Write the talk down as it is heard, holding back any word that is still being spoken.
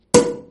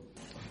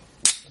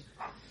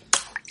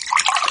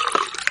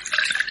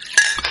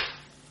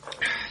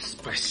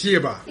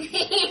Спасибо.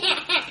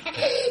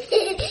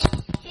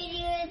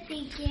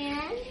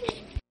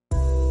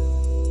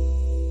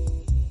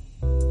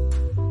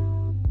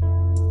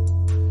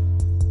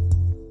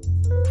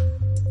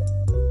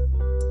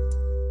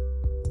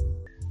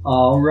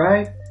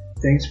 Alright,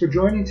 thanks for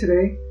joining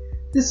today.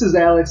 This is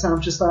Alex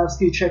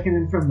Amcheslavsky checking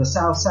in from the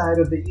south side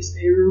of the East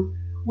Eru.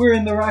 We're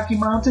in the Rocky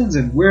Mountains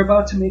and we're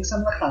about to make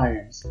some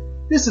L'chaim.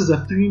 This is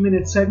a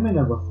 3-minute segment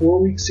of a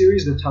 4-week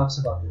series that talks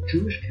about the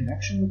Jewish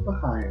connection with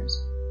L'chaim.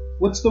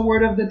 What's the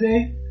word of the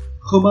day?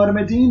 Chumar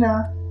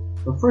Medina.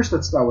 But first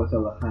let's start with the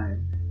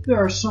L'chaim. There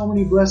are so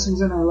many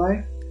blessings in our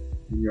life,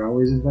 and you're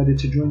always invited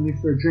to join me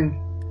for a drink.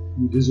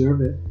 You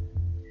deserve it.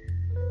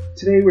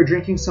 Today we're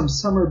drinking some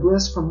summer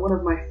bliss from one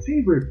of my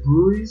favorite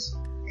breweries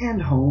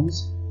and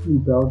homes, New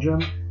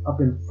Belgium,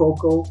 up in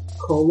Foko,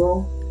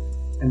 Kolo.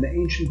 And the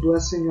ancient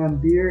blessing on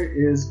beer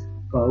is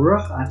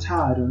Baruch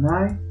Atah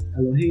Adonai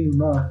Eloheinu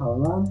melech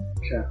haolam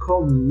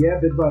she'akol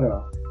niyeh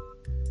bidvarav.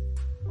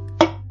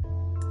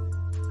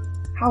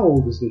 How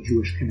old is the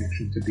Jewish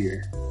connection to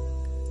beer?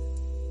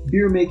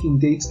 Beer making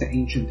dates to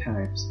ancient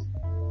times.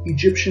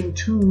 Egyptian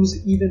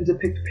tombs even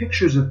depict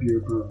pictures of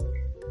beer brewing.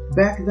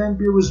 Back then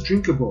beer was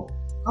drinkable,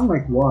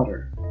 unlike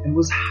water, and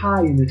was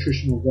high in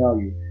nutritional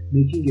value,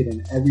 making it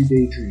an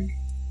everyday drink.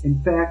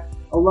 In fact,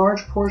 a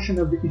large portion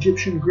of the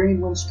Egyptian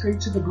grain went straight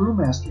to the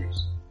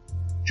brewmasters.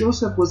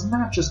 Joseph was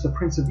not just the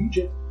prince of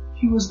Egypt,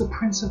 he was the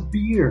prince of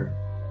beer.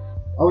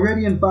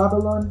 Already in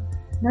Babylon,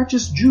 not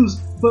just Jews,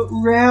 but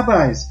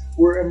rabbis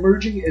were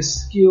emerging as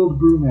skilled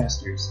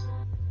brewmasters.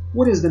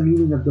 What is the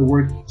meaning of the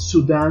word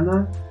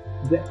sudana,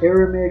 the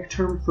Aramaic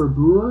term for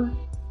brewer?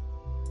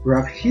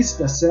 Rav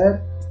Chisda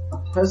said, a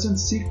pleasant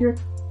secret,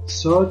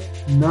 sod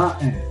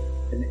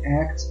na'eh, an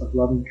act of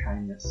loving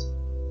kindness.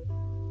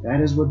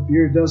 That is what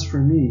beer does for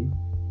me.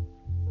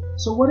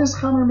 So what is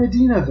Chamar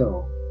Medina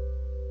though?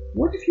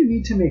 What if you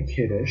need to make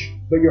Kiddush,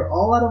 but you're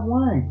all out of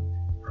wine?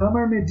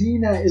 Chamar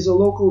Medina is a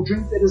local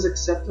drink that is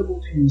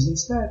acceptable to use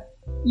instead,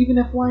 even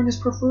if wine is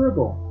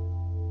preferable.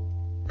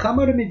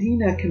 Chamar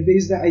Medina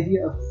conveys the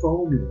idea of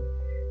foaming,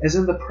 as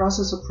in the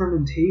process of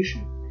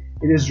fermentation.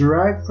 It is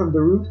derived from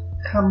the root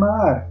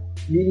chamar,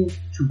 meaning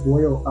to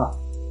boil up.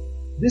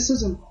 This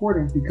is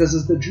important because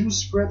as the Jews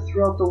spread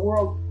throughout the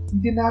world, we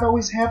did not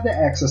always have the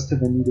access to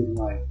the needed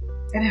wine.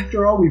 And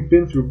after all we've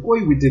been through,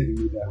 boy, we didn't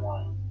need that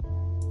wine.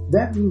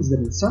 That means that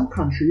in some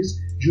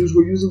countries, Jews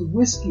were using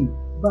whiskey,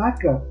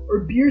 vodka, or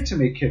beer to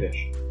make Kiddush.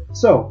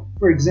 So,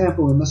 for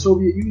example, in the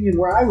Soviet Union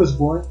where I was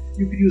born,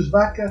 you could use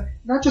vodka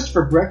not just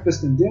for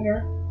breakfast and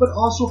dinner, but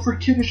also for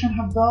Kiddush and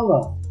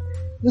Havdalah.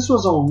 This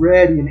was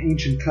already an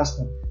ancient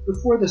custom,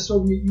 before the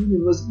Soviet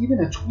Union was even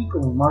a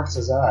twinkle in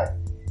Marx's eye.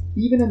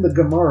 Even in the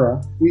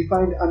Gemara, we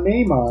find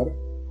Ameimar,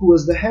 who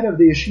was the head of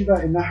the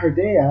yeshiva in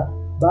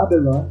Nahardea,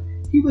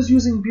 Babylon. He was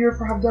using beer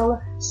for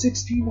Havdalah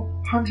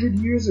 1600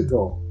 years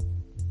ago.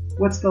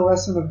 What's the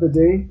lesson of the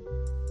day?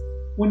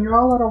 When you're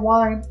all out of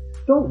wine,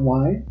 don't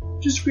whine,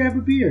 just grab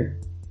a beer.